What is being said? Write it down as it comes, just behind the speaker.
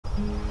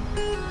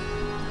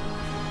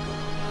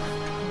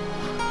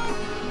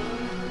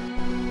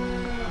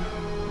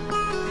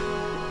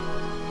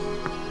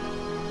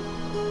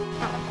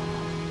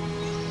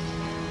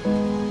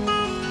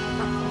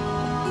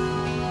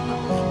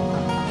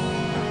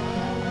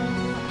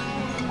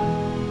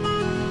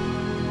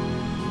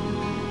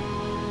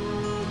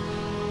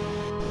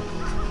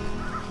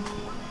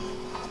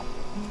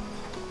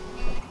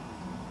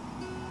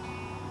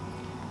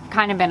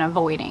kind of been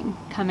avoiding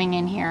coming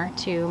in here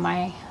to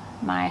my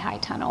high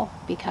tunnel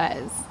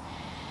because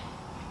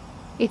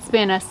it's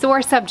been a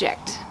sore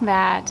subject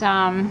that,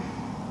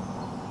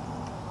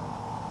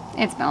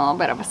 it's been a little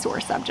bit of a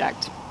sore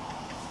subject.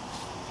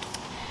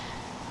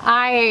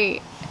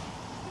 I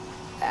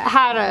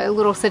had a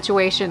little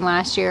situation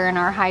last year in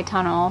our high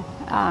tunnel,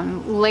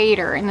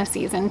 later in the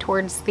season,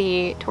 towards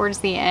the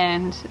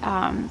end.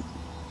 I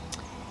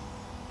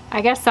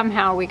guess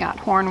somehow we got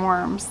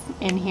hornworms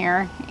in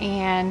here,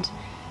 and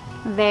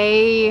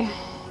they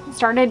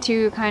started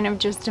to kind of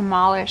just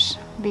demolish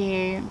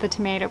the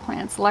tomato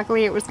plants.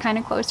 Luckily it was kind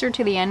of closer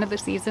to the end of the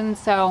season,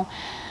 so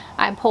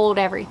I pulled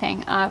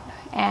everything up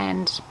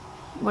and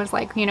was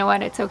like, you know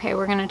what, it's okay,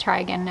 we're gonna try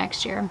again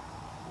next year.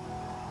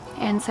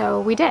 And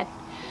so we did.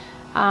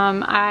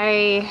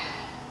 I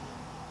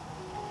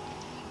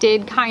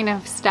did kind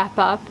of step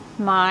up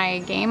my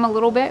game a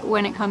little bit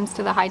when it comes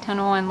to the high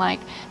tunnel, and like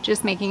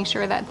just making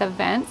sure that the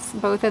vents,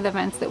 both of the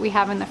vents that we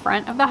have in the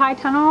front of the high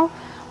tunnel,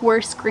 were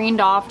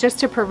screened off just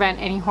to prevent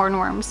any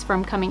hornworms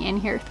from coming in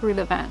here through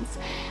the vents.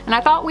 And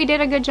I thought we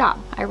did a good job.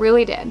 I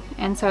really did.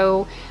 And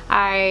so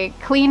I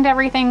cleaned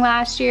everything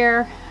last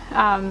year,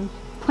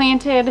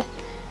 planted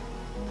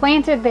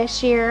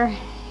this year,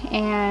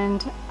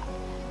 and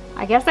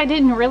I guess I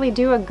didn't really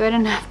do a good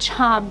enough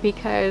job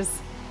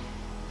because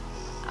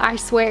I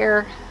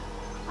swear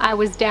I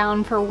was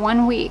down for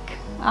 1 week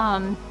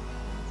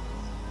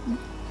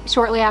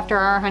shortly after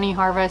our honey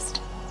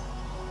harvest,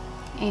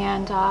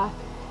 and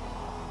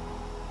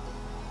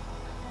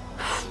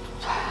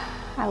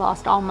I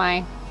lost all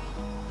my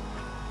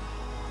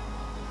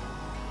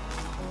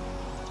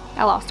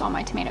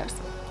tomatoes.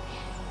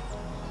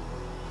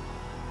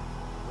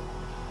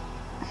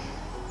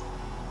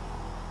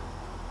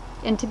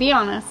 And to be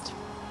honest,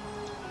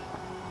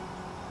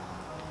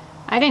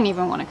 I didn't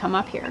even want to come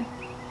up here.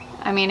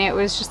 I mean, it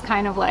was just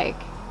kind of like,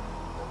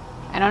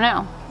 I don't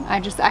know. I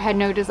had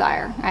no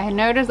desire. I had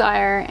no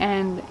desire,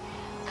 and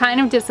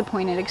kind of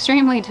disappointed,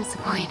 extremely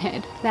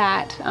disappointed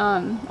that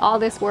all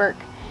of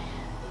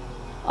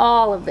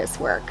this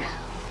work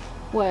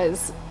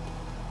was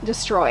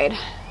destroyed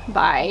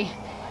by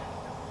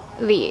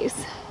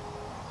these.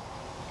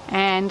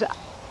 And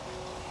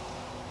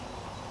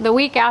the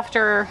week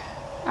after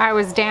I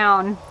was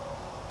down,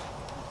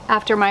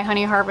 after my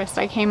honey harvest,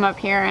 I came up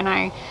here and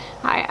I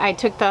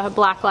took the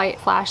black light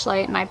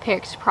flashlight and I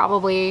picked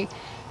probably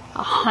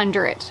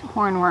 100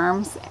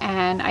 hornworms,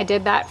 and I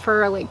did that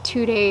for like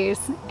 2 days,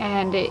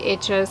 and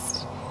it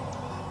just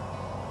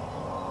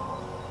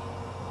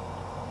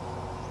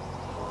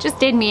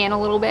did me in a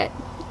little bit.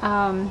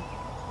 And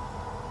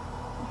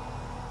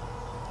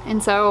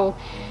so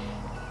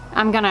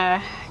I'm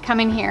gonna come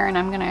in here and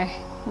I'm gonna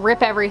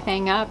rip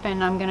everything up,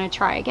 and I'm gonna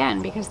try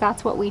again, because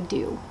that's what we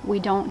do. We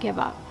don't give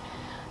up.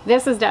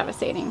 This is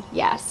devastating,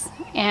 yes,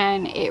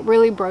 and it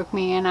really broke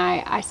me, and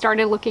I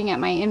started looking at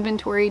my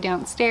inventory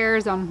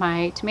downstairs on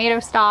my tomato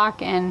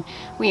stock, and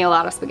we ate a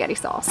lot of spaghetti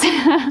sauce.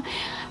 And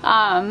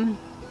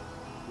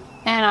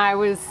I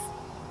was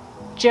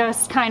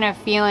just kind of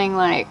feeling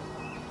like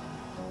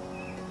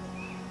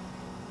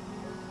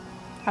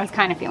I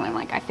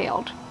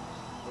failed,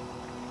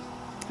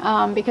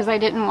 because I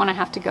didn't want to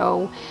have to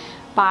go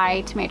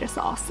buy tomato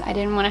sauce. I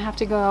didn't want to have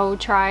to go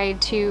try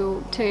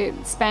to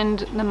spend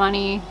the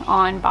money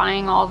on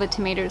buying all the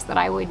tomatoes that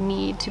I would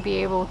need to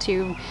be able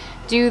to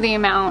do the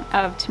amount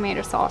of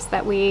tomato sauce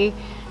that we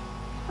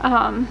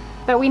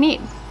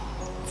need.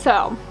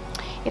 So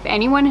if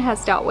anyone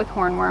has dealt with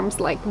hornworms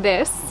like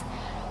this,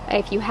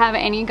 if you have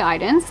any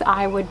guidance,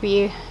 I would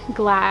be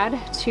glad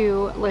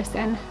to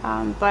listen.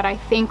 But I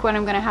think what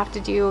I'm gonna have to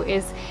do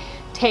is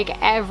take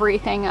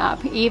everything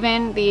up,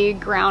 even the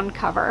ground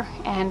cover,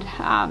 and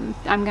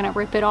I'm gonna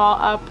rip it all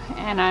up,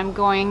 and I'm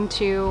going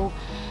to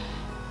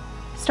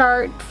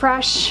start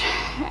fresh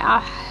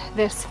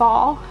this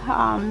fall.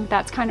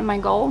 That's kind of my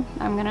goal.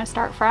 I'm gonna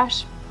start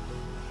fresh.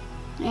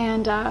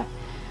 And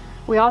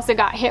we also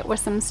got hit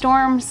with some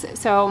storms,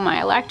 so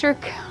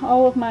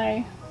all of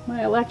my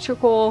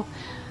electrical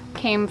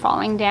came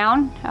falling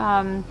down,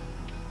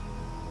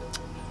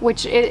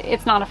 which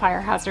it's not a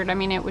fire hazard. I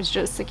mean, it was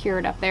just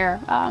secured up there,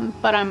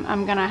 but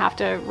I'm gonna have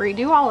to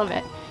redo all of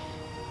it.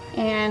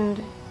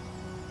 And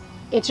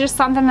it's just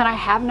something that I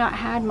have not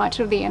had much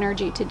of the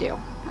energy to do.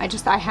 I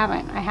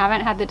haven't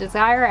had the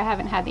desire, I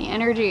haven't had the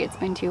energy. It's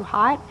been too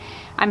hot.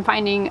 I'm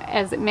finding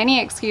as many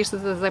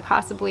excuses as I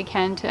possibly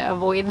can to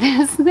avoid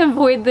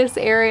this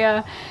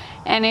area.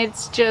 And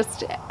it's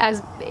just,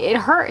 it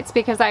hurts,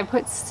 because I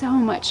put so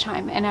much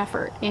time and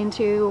effort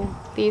into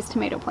these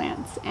tomato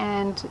plants,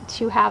 and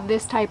to have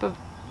this type of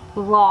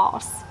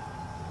loss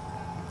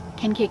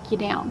can kick you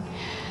down.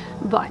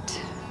 But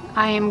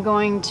I am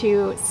going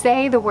to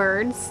say the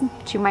words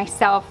to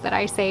myself that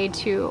I say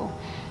to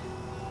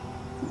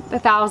the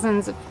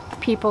thousands of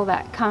people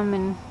that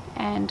come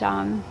and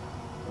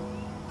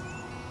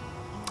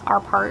are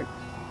part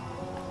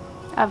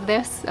of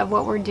this, of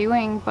what we're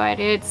doing. But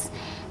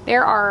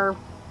there are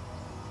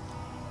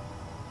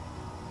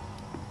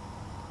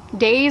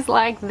days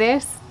like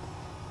this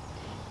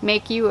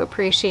make you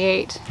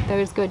appreciate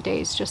those good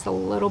days just a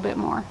little bit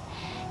more.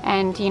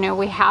 And you know,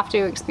 we have to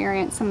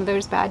experience some of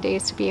those bad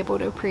days to be able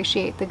to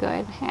appreciate the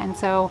good. And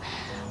so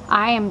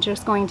I am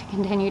just going to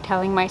continue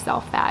telling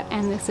myself that.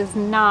 And this is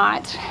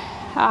not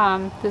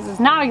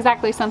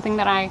exactly something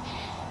that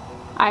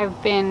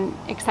I've been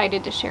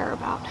excited to share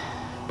about.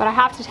 But I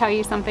have to tell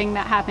you something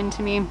that happened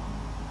to me,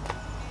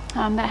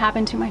 that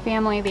happened to my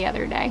family the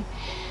other day.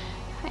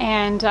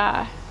 And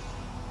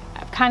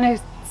I've kind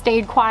of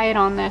stayed quiet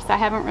on this. I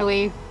haven't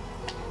really,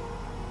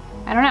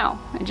 I don't know,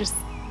 I just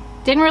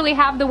didn't really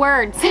have the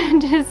words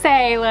to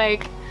say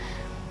like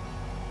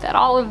that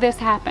all of this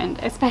happened,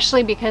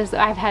 especially because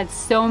I've had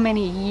so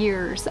many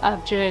years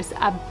of just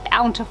a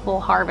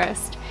bountiful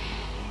harvest.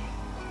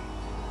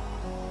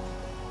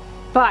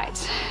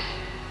 But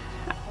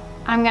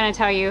I'm gonna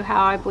tell you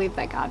how I believe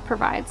that God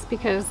provides,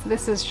 because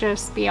this is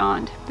just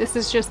beyond. This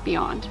is just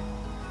beyond.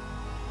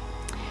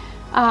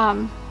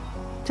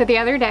 So the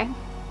other day,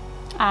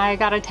 I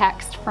got a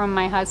text from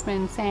my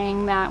husband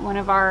saying that one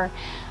of our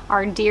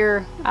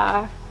dear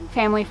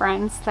family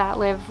friends that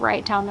live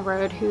right down the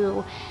road,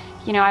 who,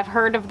 you know, I've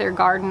heard of their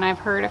garden, I've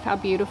heard of how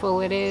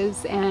beautiful it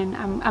is, and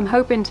I'm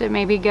hoping to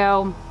maybe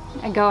go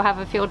have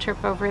a field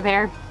trip over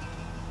there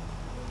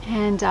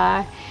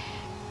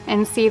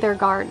and see their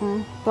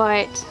garden.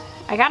 But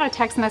I got a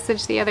text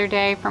message the other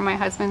day from my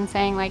husband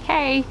saying like,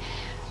 hey,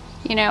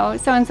 you know,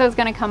 so-and-so's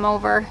gonna come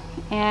over,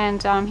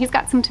 and he's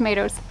got some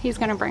tomatoes he's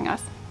gonna bring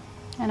us.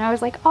 And I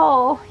was like,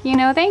 oh, you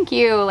know, thank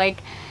you.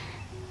 Like,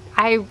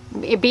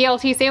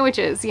 BLT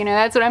sandwiches, you know,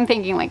 that's what I'm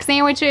thinking, like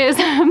sandwiches.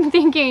 I'm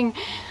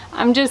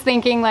just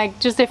thinking like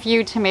just a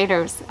few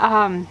tomatoes.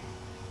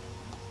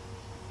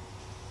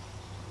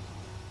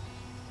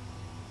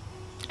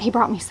 He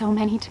brought me so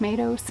many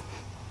tomatoes,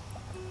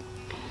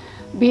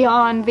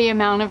 beyond the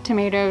amount of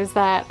tomatoes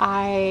that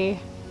I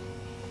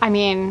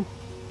mean,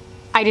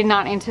 I did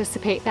not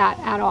anticipate that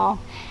at all.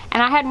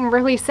 And I hadn't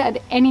really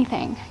said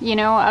anything, you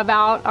know,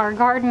 about our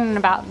garden,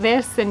 about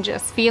this, and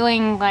just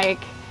feeling like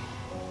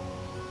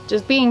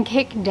just being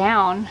kicked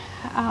down.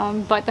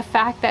 But the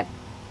fact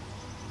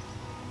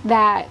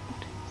that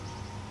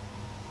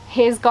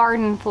his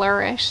garden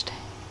flourished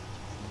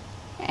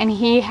and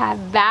he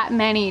had that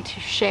many to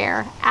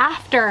share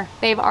after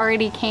they've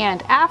already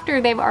canned,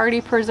 after they've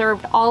already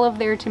preserved all of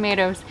their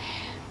tomatoes.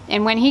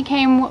 And when he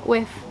came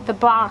with the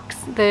box,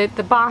 the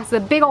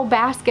big old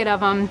basket of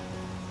them,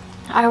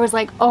 I was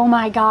like, oh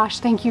my gosh,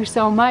 thank you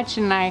so much.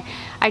 And I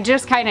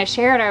just kind of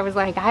shared, I was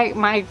like,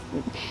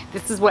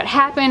 this is what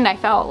happened. I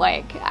felt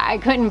like I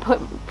couldn't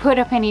put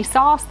up any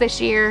sauce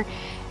this year.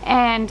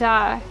 And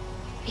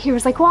he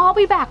was like, well,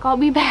 I'll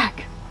be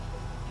back.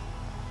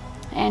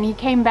 And he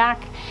came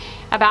back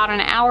about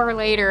an hour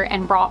later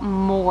and brought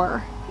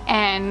more.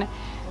 And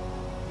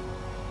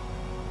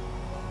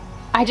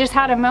I just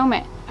had a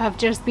moment of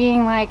just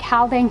being like,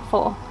 how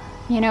thankful,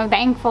 you know,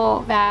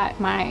 thankful that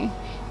my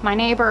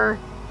neighbor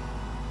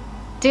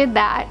did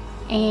that.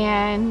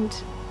 And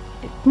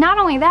not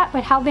only that,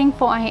 but how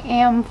thankful I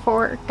am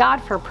for God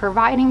for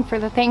providing for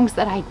the things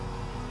that I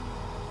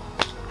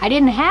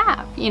didn't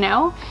have, you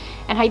know.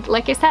 And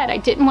like I said, I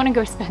didn't want to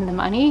go spend the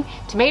money.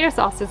 Tomato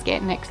sauce is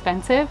getting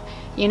expensive,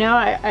 you know.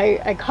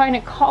 I kind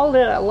of called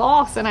it a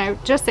loss, and I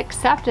just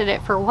accepted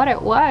it for what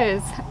it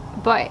was.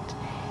 But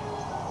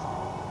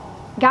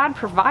God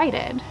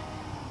provided,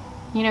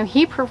 you know,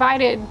 he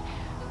provided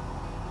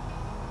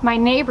my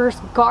neighbor's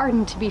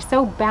garden to be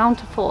so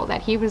bountiful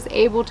that he was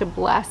able to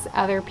bless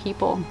other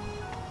people.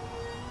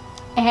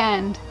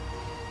 And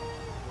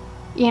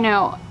you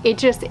know, I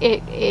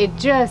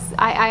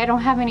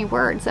don't have any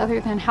words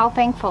other than how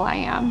thankful I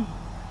am.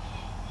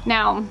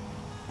 Now,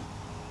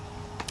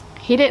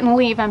 he didn't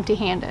leave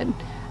empty-handed.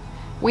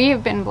 We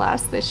have been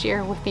blessed this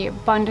year with the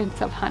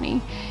abundance of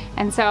honey.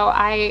 And so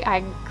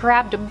I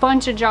grabbed a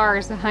bunch of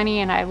jars of honey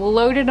and I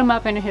loaded them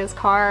up into his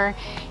car,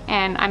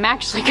 and I'm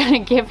actually gonna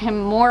give him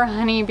more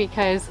honey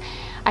because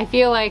I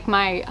feel like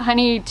my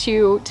honey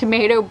to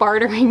tomato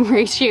bartering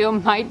ratio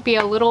might be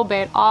a little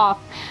bit off.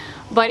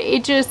 But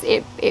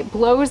it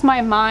blows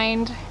my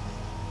mind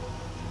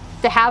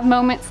to have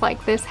moments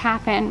like this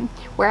happen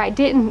where I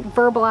didn't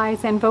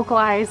verbalize and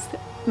vocalize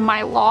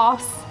my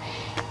loss,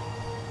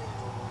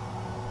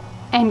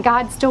 and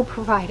God still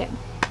provided.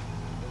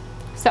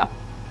 So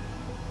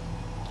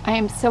I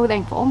am so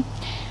thankful.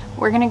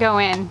 We're gonna go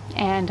in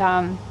and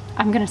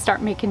I'm gonna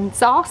start making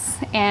sauce,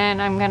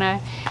 and I'm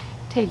gonna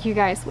take you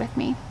guys with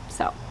me.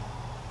 So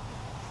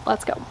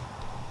let's go.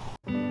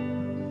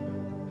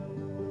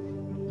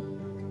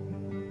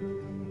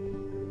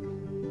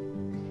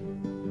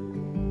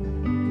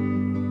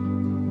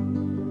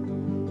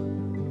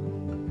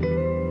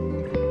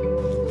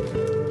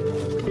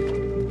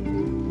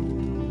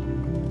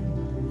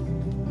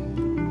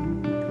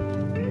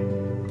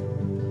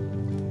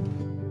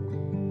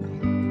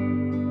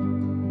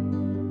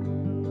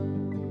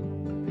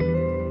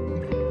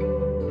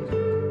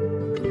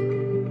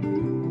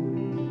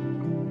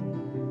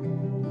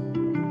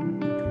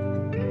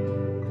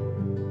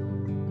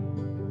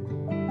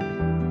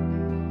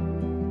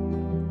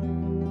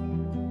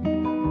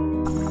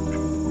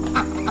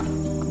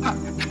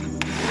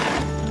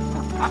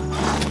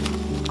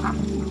 Good.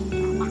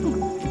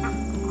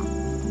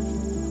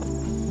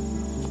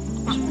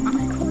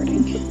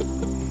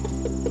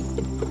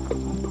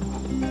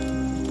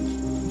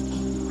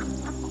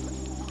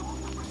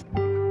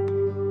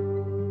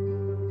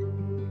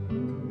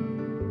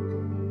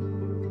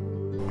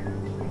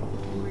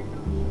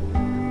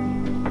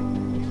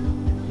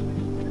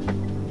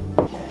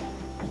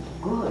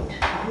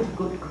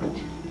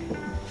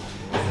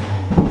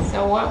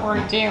 So what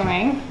we're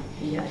doing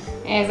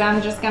is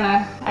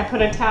I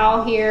put a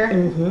towel here,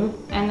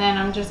 and then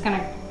I'm just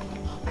gonna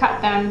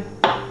cut them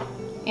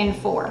in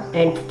 4.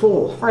 And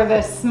 4. For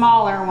the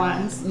smaller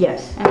ones.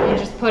 Yes. And then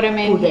just put them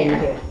in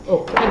here.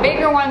 Okay. The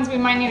bigger ones we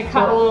might need to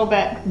cut a little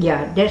bit.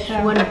 Yeah, this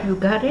one you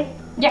got it?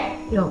 Yeah.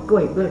 Oh,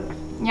 good.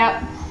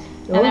 Yep.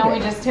 And then we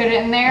just put it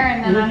in there,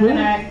 and then I'm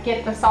gonna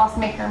get the sauce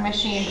maker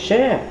machine.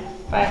 Sure.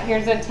 But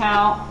here's a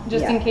towel,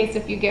 just in case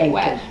if you get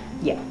wet.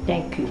 Yeah,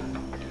 thank you.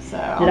 So.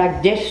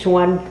 Like this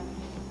one,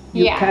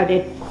 you cut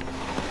it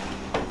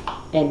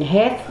in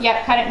half?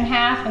 Yep, cut it in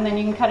half, and then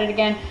you can cut it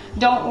again.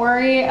 Don't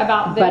worry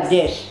about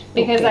this.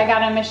 Because I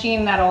got a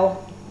machine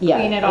that'll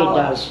clean it all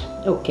up.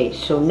 Okay,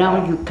 so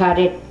now you cut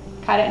it.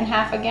 Cut it in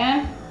half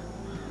again.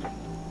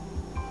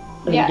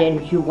 And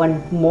then you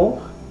want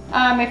more?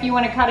 If you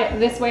want to cut it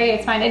this way,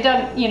 it's fine. It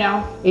doesn't, you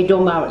know. It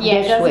don't matter. Yeah,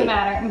 it doesn't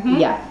matter.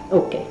 Yeah,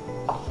 okay.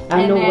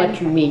 I know what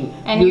you mean.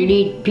 And you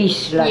need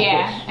pieces like this.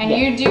 Yeah, and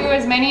you do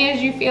as many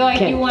as you feel like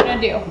you want to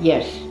do.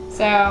 Yes.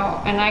 So,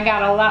 and I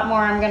got a lot more.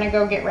 I'm going to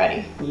go get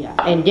ready. Yeah,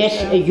 and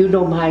this, you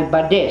don't mind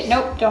about this?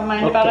 Nope, don't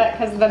mind about it,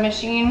 because the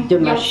machine,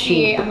 you'll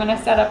see, I'm going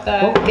to set up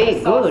the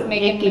sauce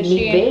making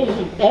machine.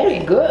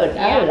 That's good.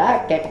 I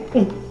like it.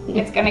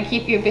 It's going to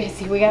keep you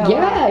busy. We got a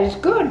lot. It's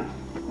good.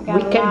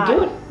 We can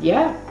do it.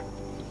 Yeah.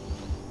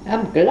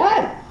 I'm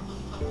glad.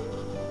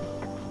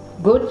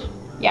 Good?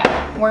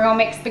 Yeah, we're going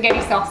to make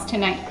spaghetti sauce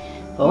tonight.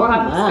 Oh, we'll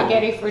have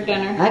spaghetti for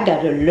dinner. I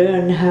got to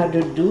learn how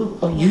to do.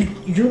 Oh,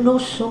 you know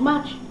so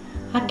much.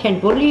 I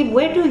can't believe.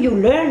 Where do you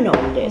learn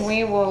all this?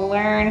 We will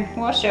learn.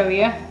 We'll show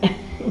you.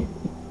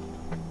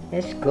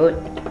 That's good.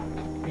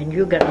 And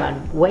you got a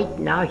white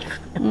knife.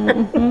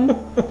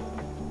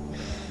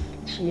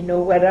 You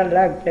know what I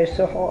like? They're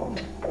so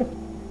hard.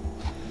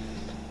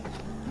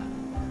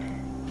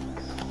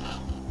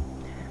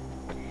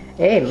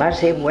 Hey, might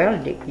say, well,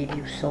 they give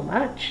you so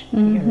much, you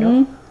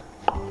know.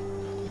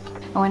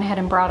 I went ahead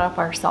and brought up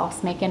our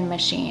sauce making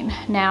machine.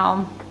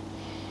 Now,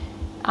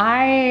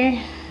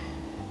 I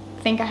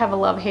think I have a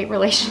love-hate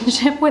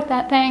relationship with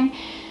that thing.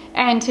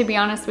 And to be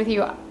honest with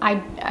you,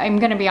 I'm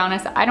gonna be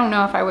honest, I don't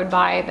know if I would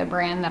buy the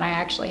brand that I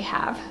actually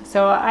have.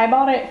 So I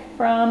bought it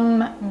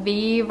from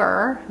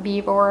Vivor,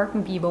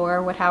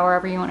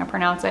 however you want to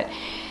pronounce it.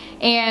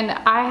 And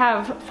I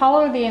have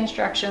followed the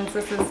instructions.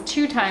 This is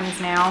 2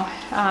 times now.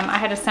 I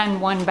had to send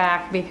one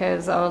back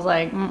because I was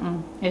like,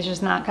 it's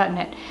just not cutting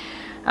it.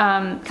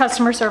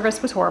 Customer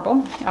service was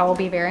horrible. I will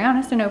be very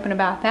honest and open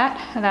about that.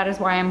 And that is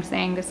why I'm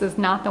saying this is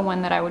not the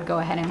one that I would go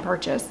ahead and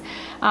purchase.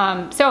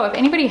 So if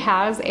anybody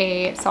has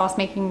a sauce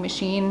making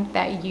machine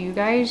that you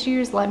guys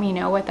use, let me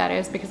know what that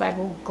is, because I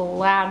will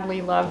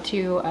gladly love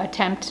to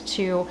attempt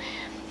to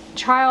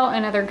trial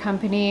another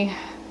company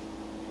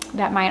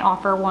that might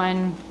offer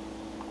one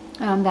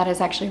that is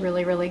actually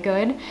really, really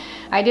good.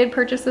 I did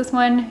purchase this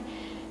one,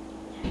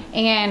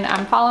 and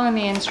I'm following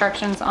the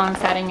instructions on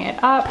setting it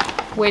up,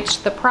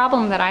 which the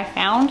problem that I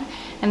found,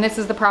 and this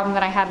is the problem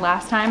that I had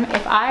last time,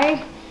 if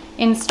I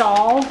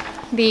install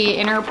the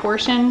inner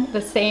portion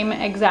the same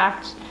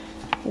exact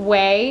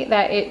way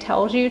that it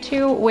tells you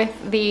to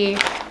with the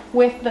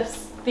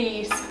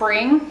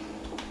spring,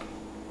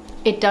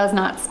 it does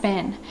not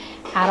spin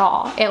at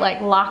all. It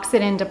like locks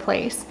it into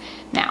place.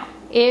 Now,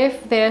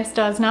 if this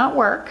does not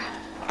work,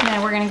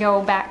 then we're gonna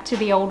go back to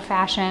the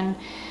old-fashioned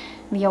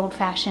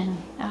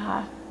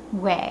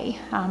way.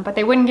 But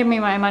they wouldn't give me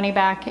my money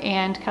back,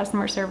 and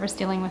customer service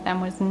dealing with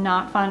them was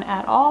not fun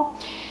at all.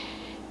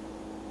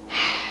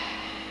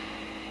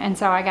 And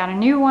so I got a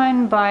new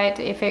one,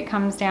 but if it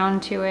comes down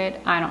to it,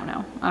 I don't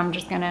know. I'm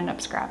just gonna end up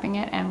scrapping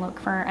it and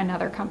look for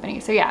another company.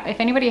 So yeah, if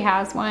anybody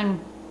has one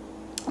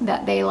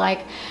that they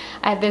like,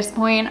 at this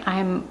point,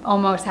 I'm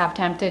almost half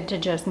tempted to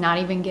just not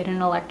even get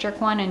an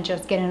electric one and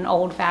just get an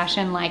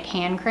old-fashioned like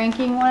hand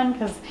cranking one,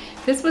 because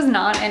this was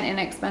not an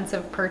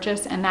inexpensive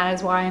purchase, and that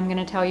is why I'm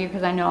gonna tell you,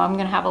 because I know I'm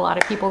gonna have a lot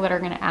of people that are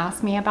gonna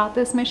ask me about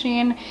this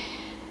machine.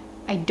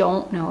 I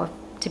don't know, if,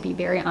 to be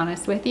very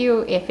honest with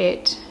you, if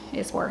it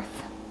is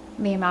worth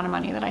the amount of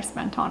money that I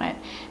spent on it.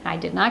 And I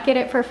did not get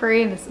it for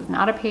free. This is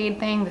not a paid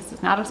thing. This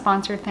is not a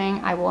sponsored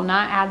thing. I will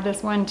not add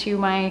this one to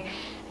my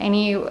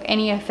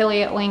any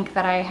affiliate link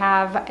that I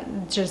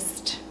have.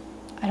 Just,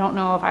 I don't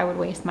know if I would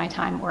waste my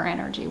time or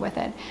energy with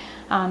it.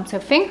 So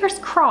fingers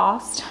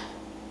crossed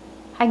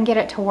I can get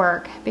it to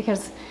work,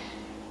 because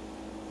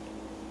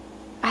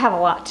I have a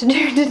lot to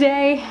do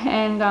today,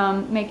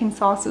 and making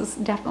sauce is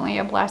definitely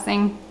a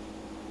blessing.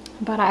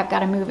 But I've got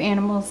to move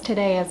animals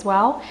today as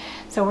well,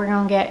 so we're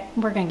gonna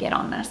get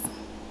on this.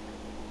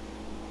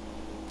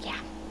 Yeah.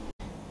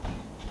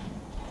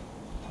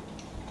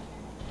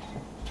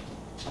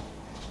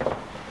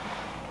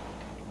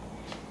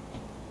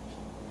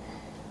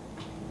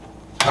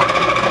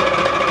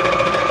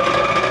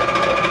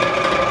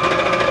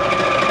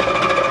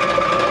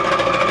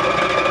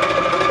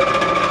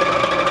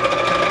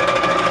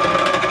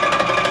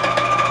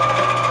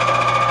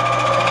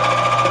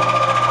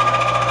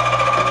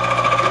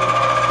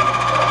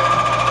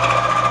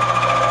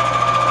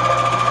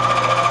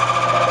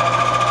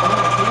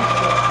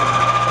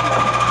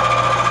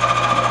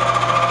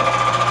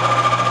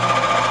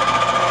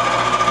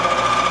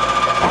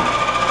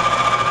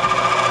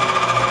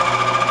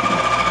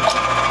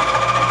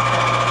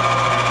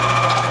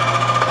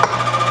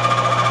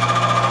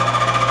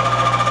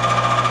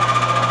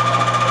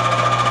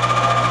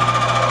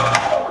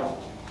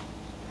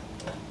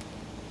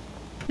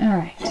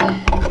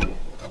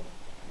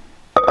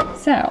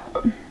 So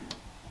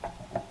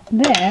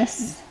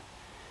this,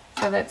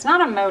 so that's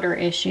not a motor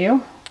issue.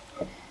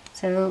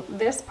 So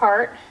this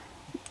part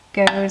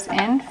goes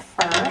in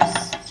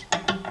first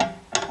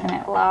and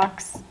it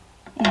locks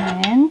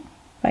in,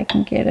 if I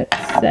can get it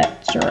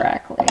set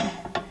directly.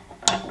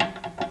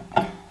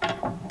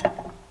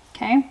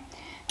 Okay,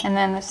 and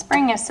then the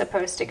spring is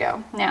supposed to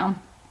go. Now,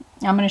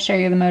 I'm going to show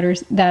you the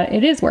motors that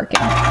it is working.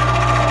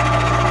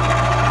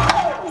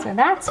 So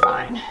that's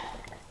fine.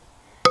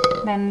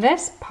 Then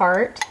this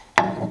part,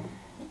 let's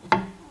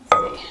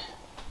see.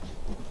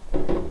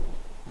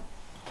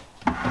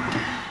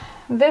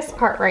 This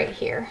part right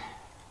here.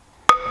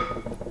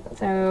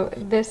 So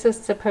this is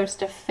supposed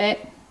to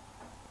fit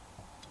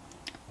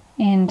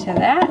into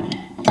that,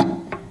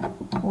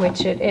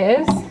 which it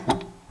is.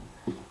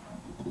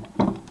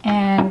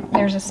 And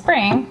there's a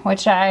spring,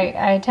 which I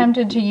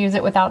attempted to use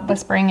it without the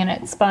spring and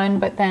it spun,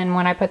 but then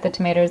when I put the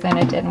tomatoes in,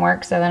 it didn't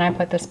work, so then I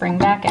put the spring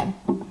back in.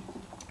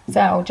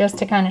 So just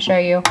to kind of show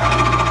you,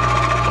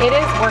 it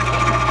is working.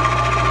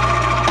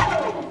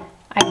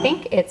 I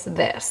think it's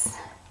this.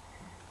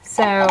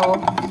 So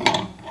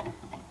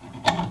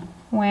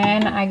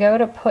when I go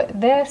to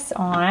put this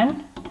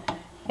on,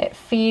 it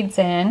feeds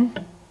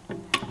in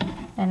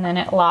and then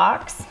it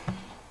locks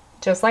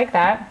just like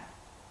that.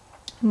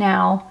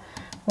 Now,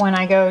 when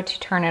I go to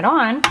turn it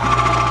on, it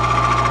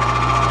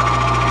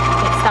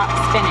stops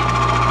spinning.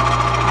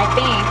 I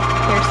think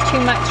there's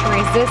too much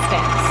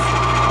resistance.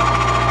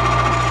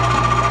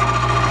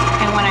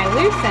 And when I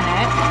loosen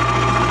it,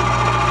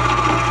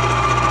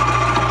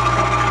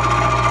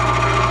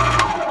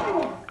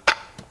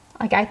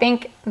 like I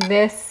think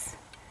this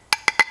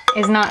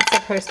is not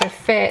supposed to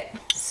fit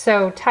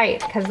so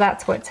tight because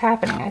that's what's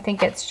happening. I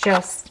think it's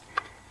just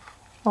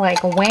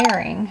like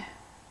wearing,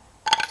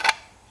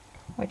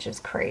 which is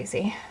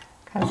crazy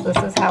because this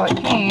is how it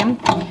came.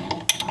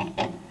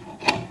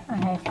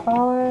 I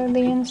followed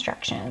the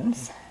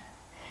instructions.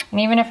 And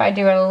even if I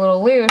do it a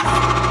little loose, it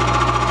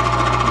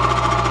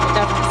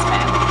doesn't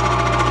spin.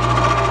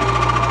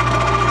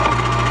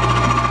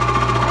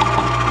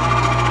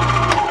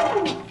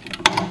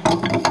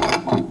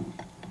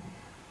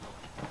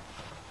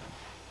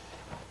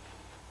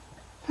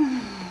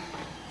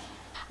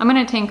 I'm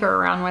gonna tinker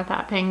around with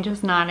that thing,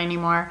 just not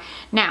anymore.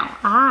 Now,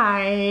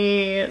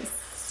 I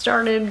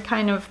started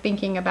kind of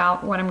thinking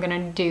about what I'm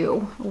gonna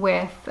do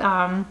with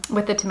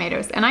the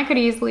tomatoes. And I could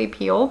easily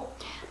peel.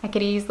 I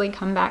could easily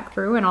come back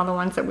through and all the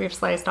ones that we've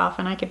sliced off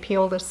and I could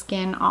peel the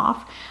skin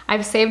off.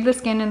 I've saved the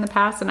skin in the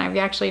past and I've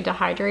actually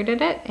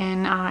dehydrated it.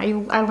 And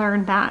I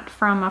learned that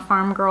from a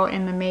farm girl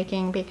in the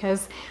making,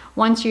 because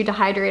once you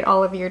dehydrate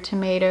all of your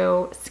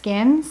tomato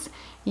skins,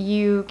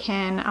 you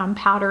can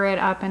powder it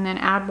up and then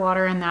add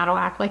water and that'll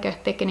act like a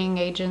thickening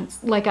agent,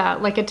 like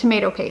a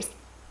tomato paste.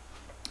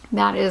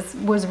 That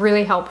was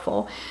really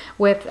helpful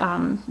with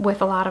a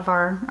lot of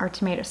our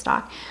tomato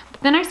stock.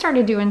 But then I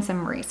started doing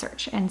some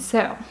research, and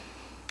so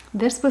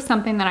this was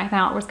something that I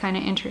thought was kind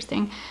of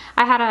interesting.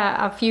 I had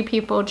a few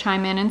people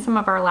chime in some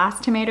of our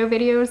last tomato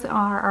videos,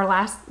 our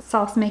last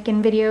sauce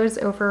making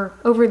videos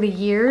over the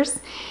years,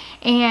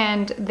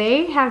 and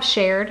they have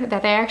shared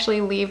that they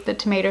actually leave the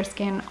tomato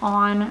skin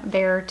on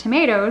their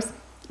tomatoes.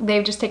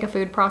 They just take a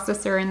food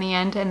processor in the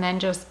end and then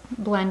just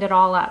blend it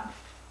all up.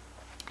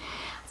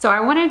 So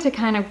I wanted to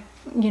kind of,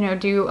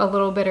 do a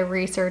little bit of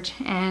research,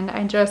 and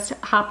I just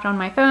hopped on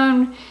my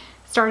phone,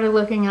 started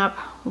looking up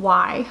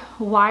why.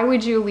 Why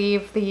would you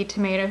leave the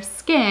tomato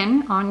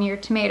skin on your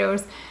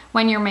tomatoes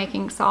when you're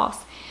making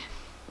sauce?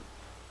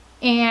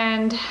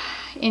 And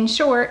in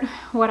short,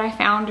 what I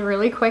found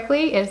really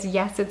quickly is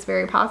yes, it's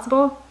very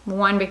possible.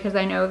 One, because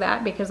I know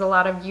that because a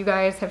lot of you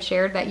guys have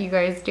shared that you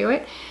guys do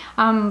it.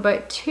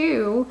 But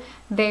two,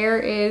 there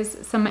is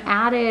some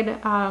added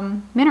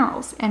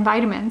minerals and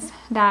vitamins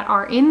that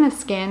are in the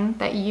skin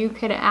that you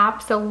could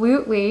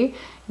absolutely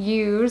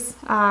use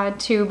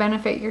to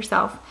benefit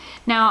yourself.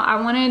 Now,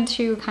 I wanted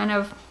to kind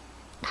of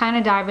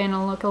dive in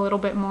and look a little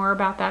bit more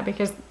about that,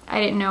 because I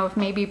didn't know if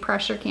maybe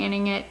pressure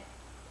canning it,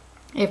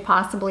 if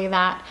possibly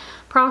that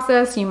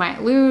process you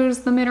might lose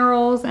the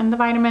minerals and the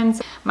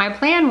vitamins. My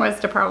plan was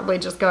to probably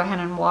just go ahead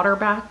and water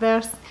bath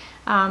this,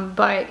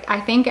 but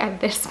I think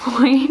at this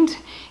point,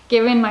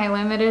 given my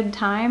limited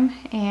time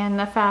and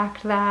the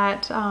fact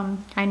that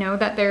I know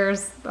that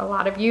there's a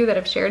lot of you that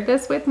have shared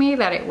this with me,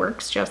 that it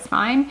works just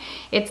fine.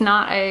 It's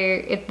not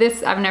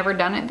I've never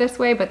done it this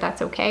way, but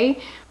that's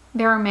okay.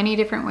 There are many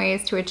different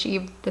ways to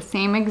achieve the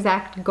same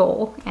exact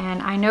goal,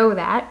 and I know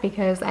that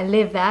because I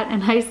live that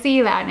and I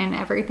see that in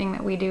everything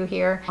that we do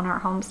here on our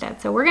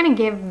homestead. So we're gonna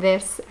give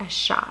this a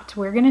shot.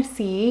 We're gonna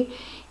see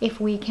if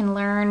we can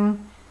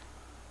learn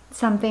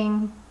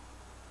something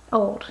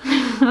old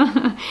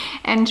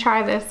and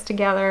try this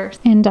together.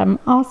 And I'm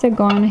also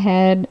going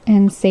ahead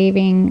and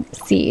saving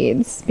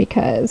seeds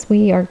because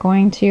we are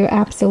going to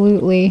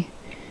absolutely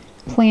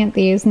plant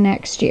these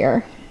next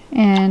year.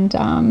 And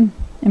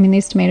I mean,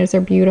 these tomatoes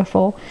are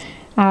beautiful.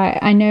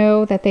 I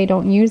know that they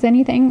don't use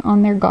anything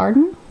on their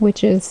garden,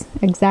 which is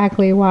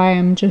exactly why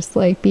I'm just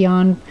like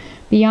beyond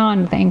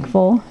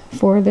thankful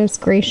for this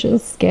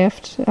gracious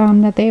gift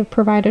that they've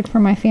provided for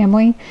my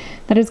family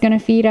that is going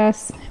to feed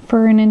us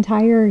for an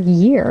entire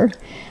year.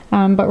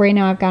 But right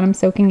now I've got them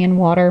soaking in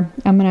water.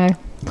 I'm going to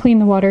clean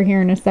the water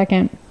here in a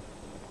second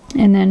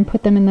and then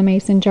put them in the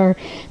mason jar.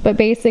 But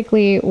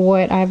basically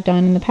what I've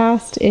done in the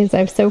past is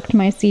I've soaked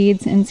my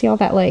seeds, and see all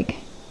that like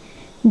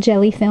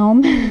jelly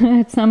film?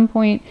 At some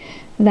point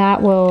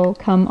that will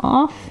come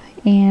off,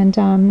 and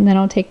then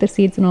I'll take the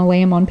seeds and I'll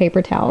lay them on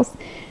paper towels,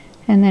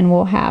 and then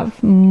we'll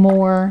have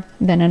more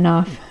than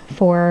enough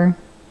for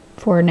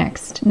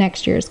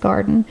next year's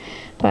garden.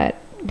 But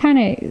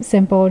kind of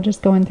simple,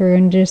 just going through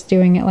and just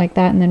doing it like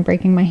that, and then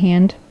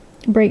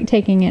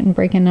taking it and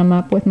breaking them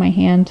up with my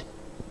hand.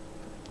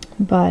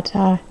 But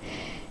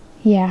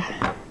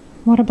yeah,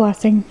 what a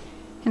blessing.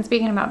 And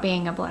speaking about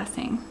being a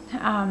blessing,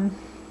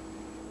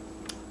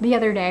 the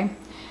other day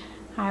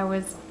I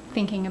was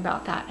thinking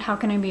about that. How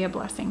can I be a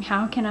blessing?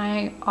 How can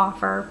I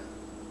offer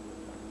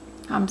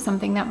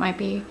something that might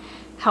be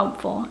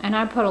helpful? And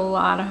I put a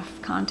lot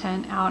of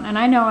content out, and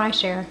I know I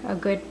share a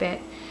good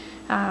bit.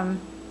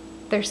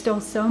 There's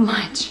still so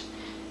much.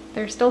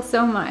 There's still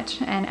so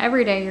much, and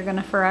every day you're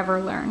gonna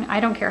forever learn. I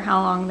don't care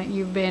how long that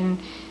you've been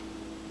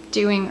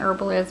doing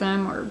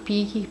herbalism or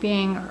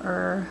beekeeping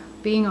or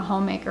being a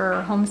homemaker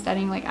or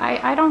homesteading. Like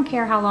I don't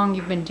care how long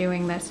you've been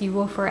doing this, you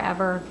will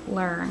forever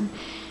learn.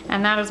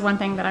 And that is one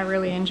thing that I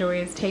really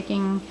enjoy, is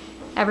taking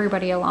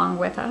everybody along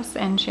with us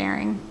and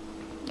sharing.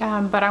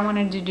 But I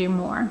wanted to do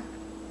more.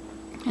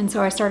 And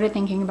so I started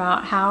thinking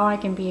about how I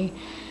can be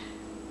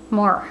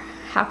more.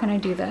 How can I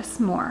do this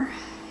more?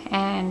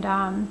 And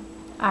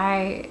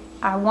I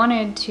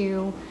wanted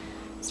to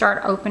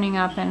start opening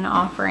up and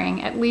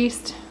offering, at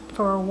least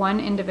for one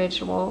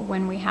individual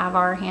when we have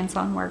our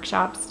hands-on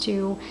workshops,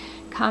 to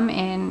come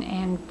in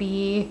and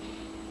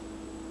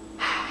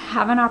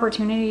have an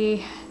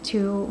opportunity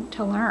to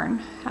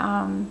learn,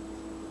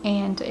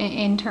 and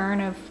in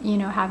turn of, you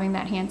know, having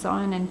that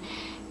hands-on and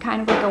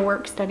kind of like a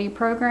work study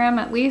program,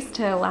 at least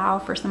to allow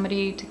for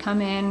somebody to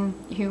come in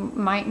who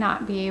might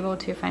not be able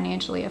to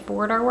financially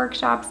afford our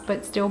workshops,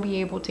 but still be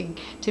able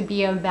to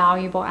be a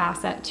valuable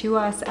asset to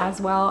us,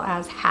 as well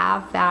as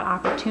have that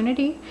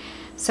opportunity.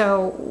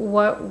 So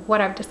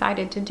what I've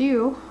decided to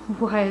do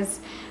was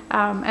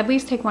at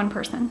least take one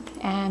person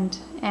and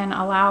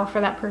allow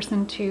for that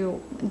person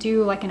to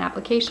do like an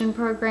application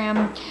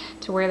program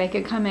to where they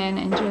could come in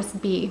and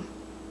just be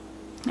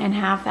and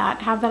have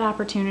that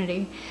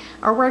opportunity.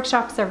 Our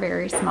workshops are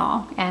very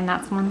small, and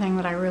that's one thing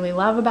that I really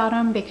love about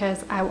them,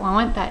 because I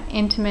want that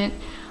intimate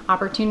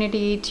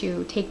opportunity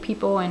to take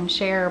people and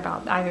share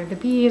about either the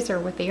bees or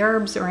with the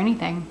herbs or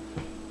anything.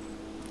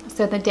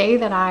 So the day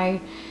that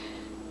I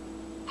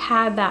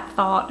had that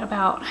thought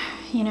about,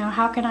 you know,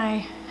 how can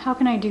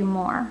I do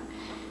more,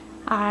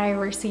 I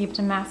received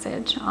a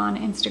message on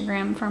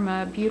Instagram from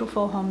a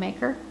beautiful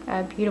homemaker,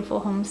 a beautiful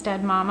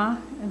homestead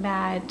mama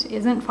that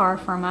isn't far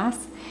from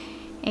us.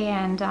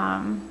 And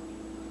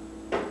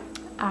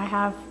I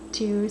have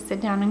to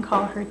sit down and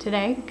call her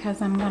today,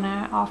 because I'm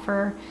gonna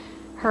offer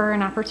her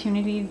an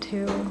opportunity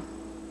to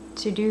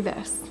do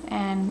this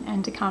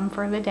and to come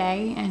for the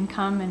day and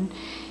come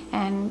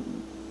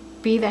and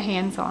be the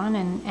hands-on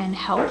and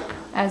help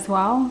as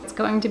well. It's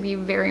going to be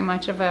very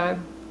much of a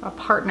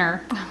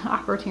partner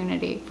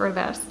opportunity for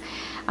this.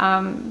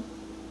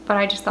 But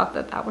I just thought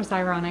that was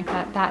ironic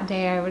that that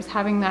day I was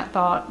having that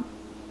thought,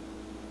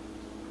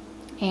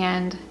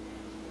 and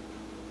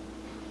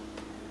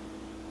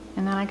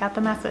then I got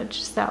the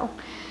message. So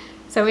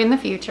in the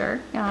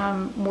future,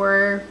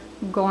 we're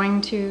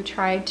going to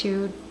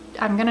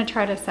I'm gonna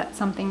try to set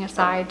something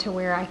aside to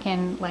where I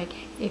can, like,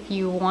 if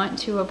you want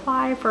to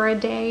apply for a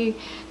day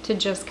to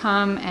just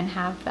come and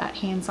have that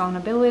hands-on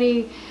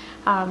ability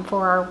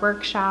for our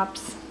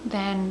workshops,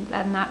 then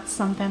that's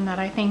something that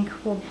I think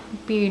will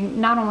be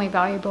not only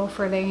valuable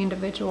for the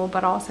individual,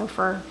 but also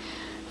for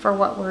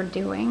what we're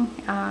doing.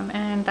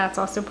 And that's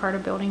also part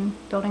of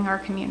building our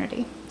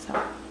community.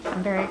 So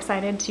I'm very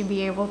excited to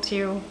be able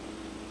to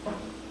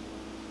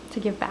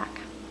give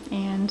back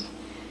and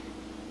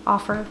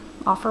offer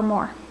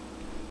more.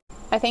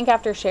 I think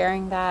after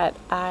sharing that,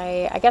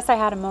 I guess I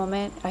had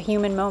a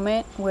human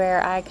moment,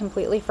 where I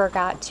completely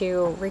forgot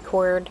to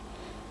record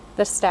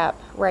the step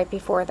right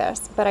before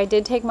this. But I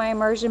did take my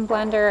immersion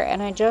blender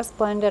and I just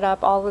blended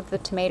up all of the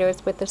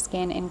tomatoes with the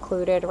skin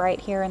included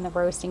right here in the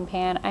roasting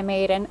pan. I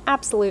made an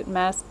absolute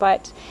mess,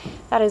 but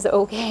that is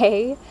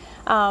okay.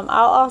 I'll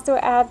also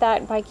add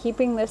that by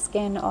keeping the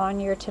skin on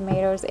your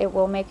tomatoes, it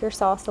will make your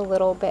sauce a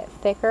little bit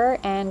thicker.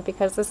 And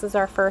because this is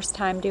our first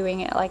time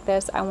doing it like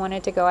this, I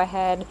wanted to go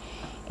ahead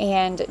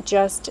and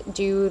just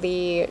do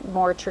the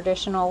more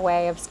traditional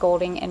way of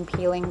scalding and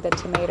peeling the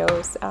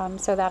tomatoes.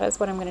 So that is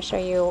what I'm going to show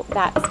you,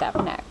 that step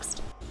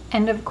next.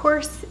 And of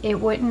course, it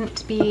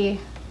wouldn't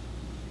be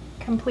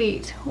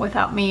complete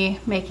without me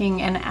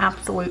making an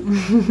absolute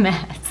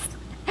mess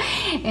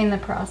in the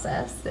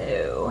process.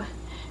 So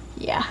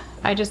yeah,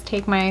 I just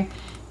take my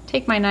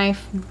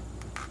knife,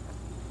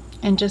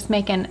 and just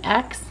make an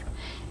X,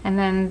 and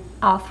then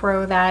I'll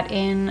throw that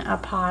in a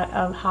pot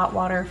of hot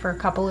water for a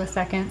couple of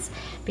seconds,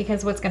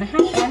 because what's gonna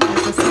happen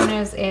is as soon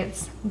as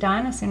it's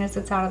done, as soon as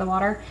it's out of the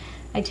water,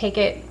 I take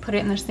it, put it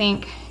in the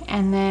sink,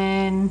 and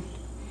then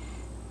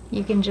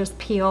you can just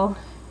peel.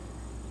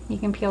 You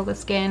can peel the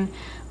skin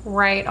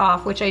right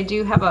off, which I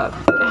do have I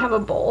have a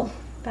bowl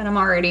that I'm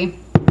already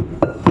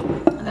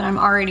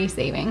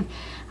saving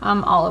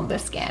all of the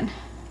skin.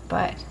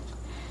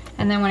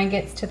 And then when it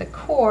gets to the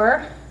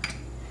core,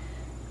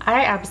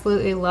 I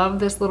absolutely love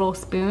this little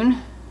spoon.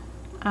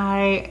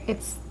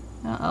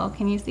 Uh-oh,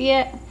 can you see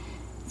it?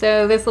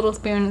 So this little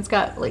spoon, it's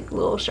got like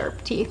little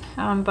sharp teeth,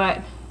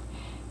 but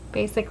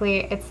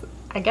basically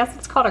I guess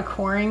it's called a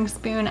coring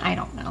spoon. I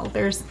don't know.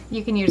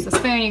 You can use a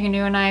spoon, you can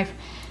do a knife,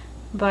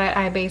 but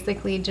I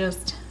basically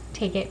just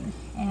take it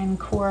and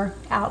core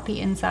out the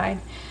inside.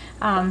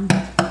 Yeah,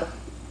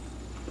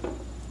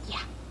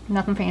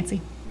 nothing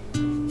fancy.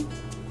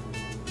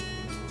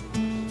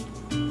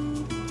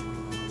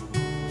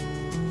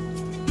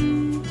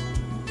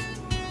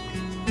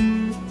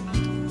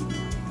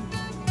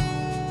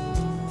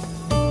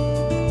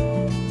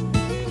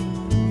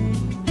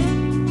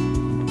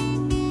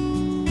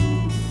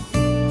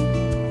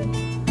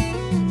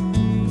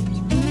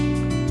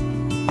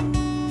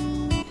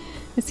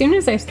 As soon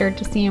as I start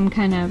to see them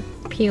kind of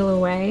peel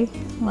away,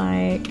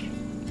 like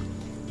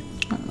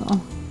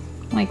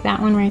that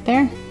one right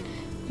there,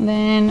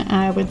 then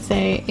I would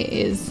say it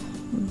is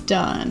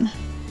done.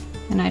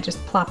 And I just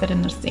plop it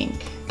in the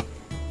sink.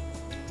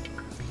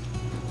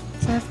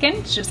 So the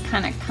skin just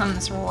kind of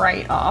comes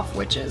right off,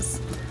 which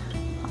is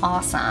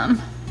awesome.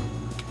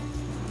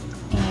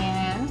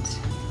 And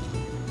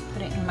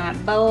put it in my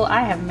bowl.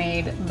 I have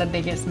made the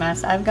biggest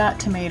mess. I've got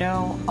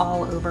tomato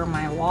all over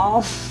my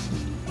wall.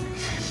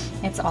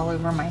 It's all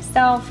over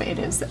myself. It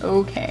is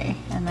okay.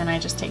 And then I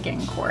just take it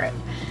and core it.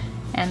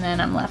 And then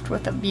I'm left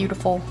with a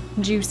beautiful,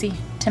 juicy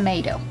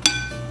tomato.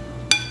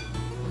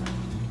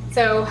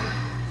 So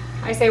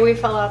I say we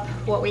fill up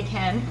what we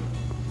can.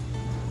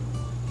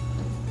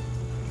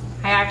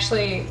 I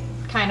actually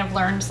kind of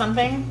learned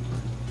something.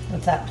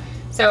 What's that?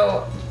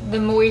 So the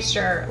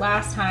moisture the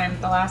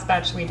last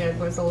batch we did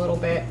was a little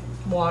bit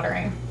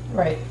watering.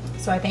 Right.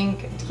 So I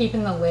think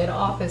keeping the lid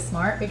off is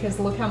smart, because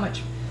look how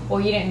much,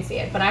 well, you didn't see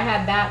it, but I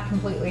had that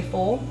completely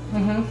full.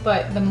 Mm-hmm.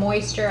 But the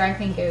moisture, I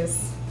think,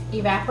 is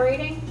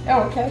evaporating.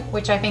 Oh, okay.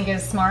 Which I think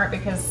is smart,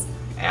 because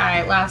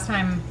last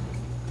time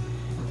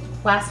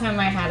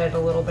I had it a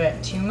little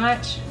bit too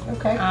much.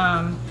 Okay.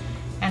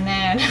 And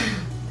then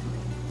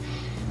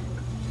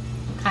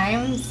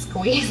I'm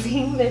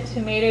squeezing the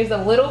tomatoes a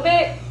little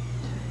bit,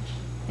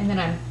 and then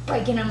I'm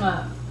breaking them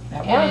up.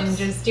 That and works.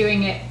 just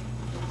doing it.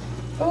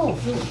 Oh,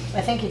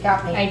 I think you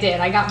got me. I did.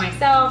 I got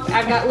myself.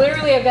 I've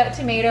got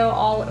tomato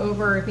all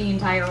over the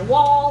entire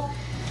wall.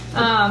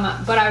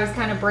 But I was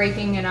kind of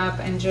breaking it up,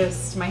 and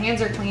just, my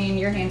hands are clean,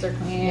 your hands are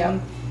clean.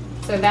 Yep.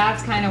 So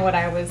that's kind of what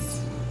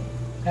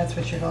That's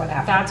what you're going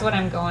after. that's what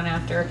I'm going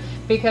after,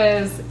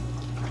 because,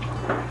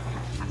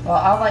 Well,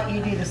 I'll let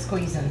you do the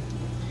squeezing.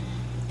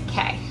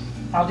 okay.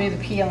 I'll do the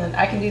peeling.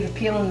 I can do the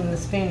peeling and the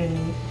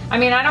spooning. I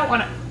mean, I don't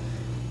want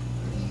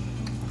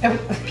to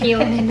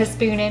peeling and the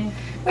spooning.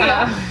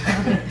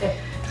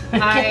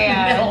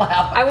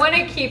 I want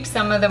to keep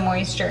some of the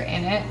moisture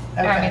in it.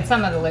 Okay. I mean,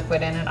 some of the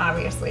liquid in it,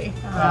 obviously.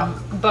 I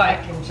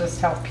But can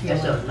just help peel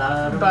There's a it.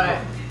 lot of But-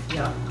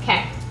 yeah.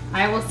 okay,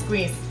 I will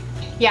squeeze.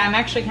 Yeah, I'm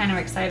actually kind of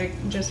excited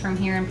just from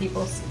hearing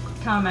people's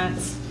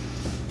comments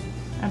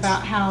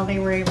about how they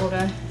were able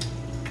to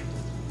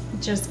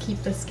just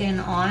keep the skin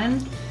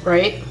on.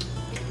 Right?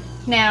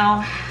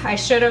 Now, I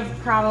should have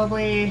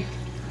probably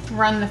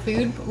run the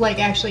food, like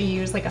actually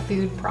use like a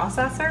food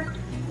processor.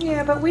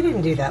 Yeah, but we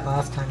didn't do that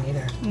last time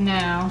either.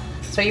 No.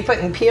 So you're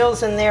putting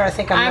peels in there? I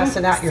think I'm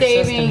messing out your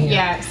system here.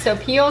 Yeah, so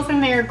peels in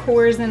there,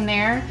 cores in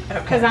there,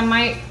 because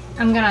Okay.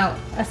 I'm gonna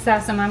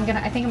assess them. I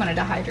think I'm gonna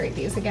dehydrate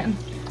these again.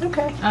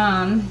 Okay.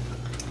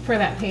 For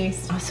that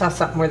paste. I saw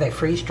something where they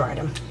freeze dried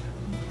them.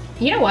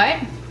 You know what?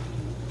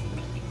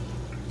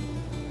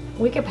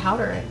 We could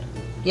powder it.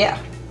 Yeah,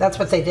 that's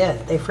what they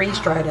did. They freeze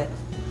dried it.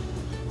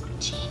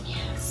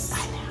 Genius.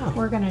 I know.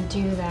 We're gonna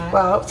do that.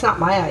 Well, it's not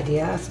my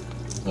idea. It's,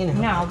 you know.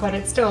 No, but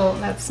it's still,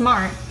 that's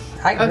smart.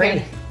 I agree.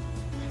 Okay.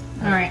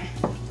 All right.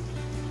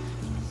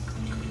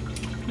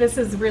 This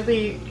is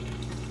really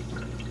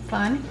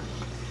fun.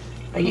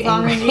 Are you As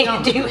long as angry? you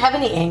don't- Do you have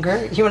any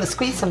anger? You want to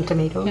squeeze some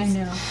tomatoes? I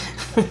know.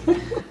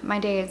 My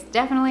day has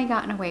definitely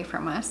gotten away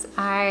from us.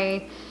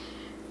 I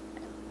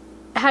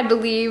had to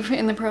leave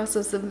in the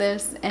process of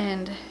this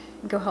and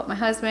go help my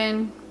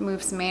husband,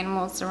 move some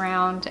animals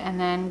around, and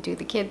then do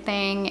the kid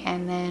thing,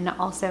 and then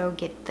also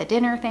get the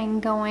dinner thing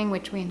going,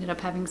 which we ended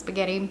up having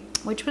spaghetti,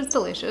 which was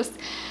delicious.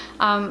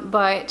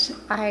 But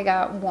I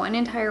got one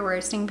entire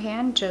roasting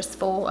pan just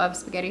full of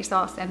spaghetti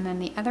sauce, and then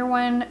the other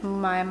one,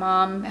 my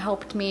mom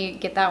helped me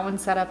get that one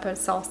set up as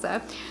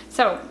salsa.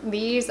 So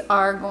these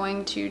are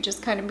going to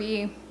just kind of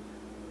be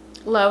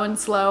low and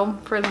slow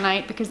for the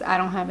night, because I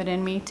don't have it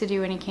in me to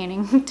do any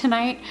canning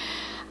tonight.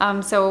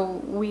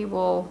 So we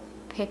will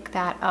pick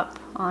that up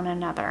on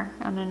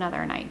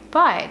another night.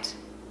 But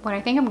what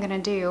I think I'm gonna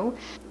do,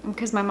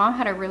 because my mom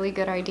had a really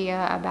good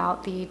idea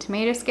about the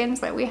tomato skins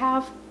that we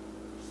have,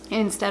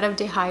 instead of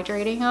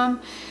dehydrating them,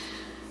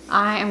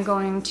 I am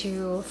going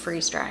to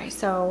freeze dry.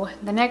 So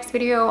the next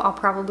video, I'll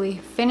probably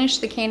finish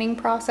the canning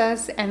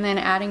process and then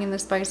adding in the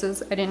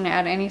spices. I didn't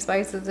add any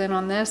spices in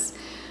on this.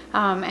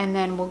 And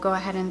then we'll go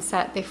ahead and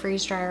set the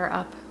freeze dryer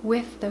up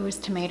with those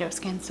tomato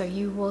skins. So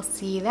you will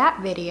see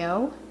that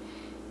video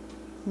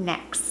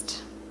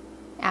next,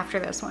 after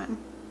this one.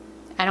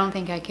 I don't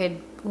think I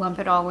could lump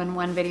it all in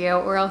one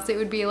video, or else it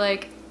would be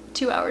like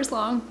 2 hours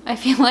long, I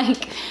feel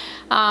like.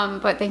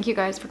 But thank you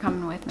guys for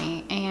coming with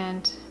me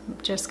and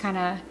just kind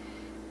of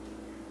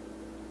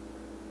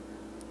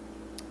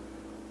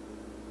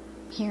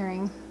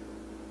hearing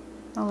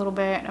a little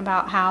bit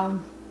about how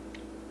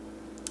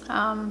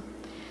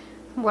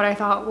what I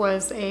thought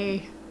was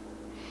a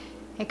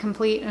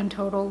complete and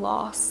total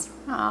loss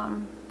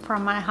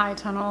from my high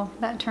tunnel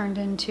that turned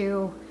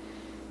into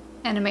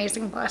an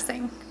amazing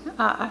blessing.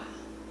 And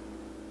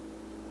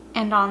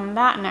on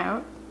that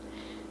note,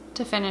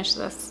 to finish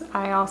this,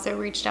 I also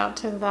reached out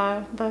to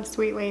the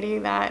sweet lady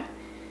that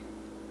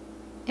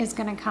is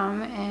gonna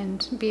come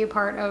and be a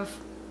part of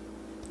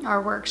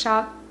our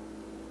workshop.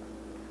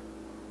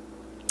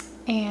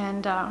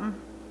 And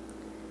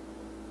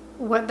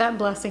what that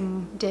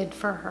blessing did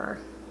for her.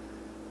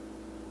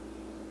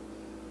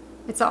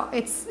 It's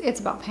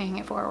about paying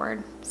it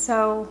forward.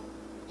 So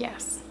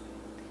yes,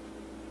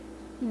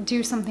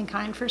 do something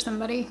kind for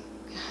somebody,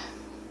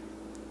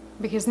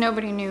 because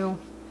nobody knew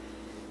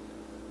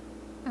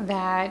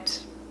that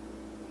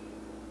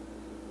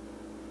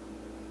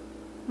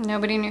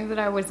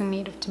I was in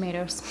need of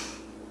tomatoes.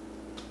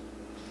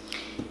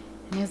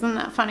 And isn't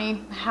that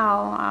funny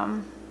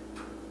how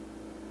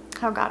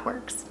God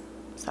works?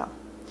 So,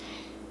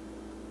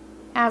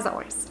 as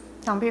always,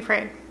 don't be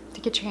afraid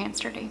to get your hands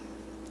dirty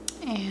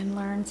and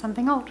learn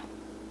something old.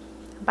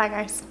 Bye,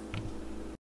 guys.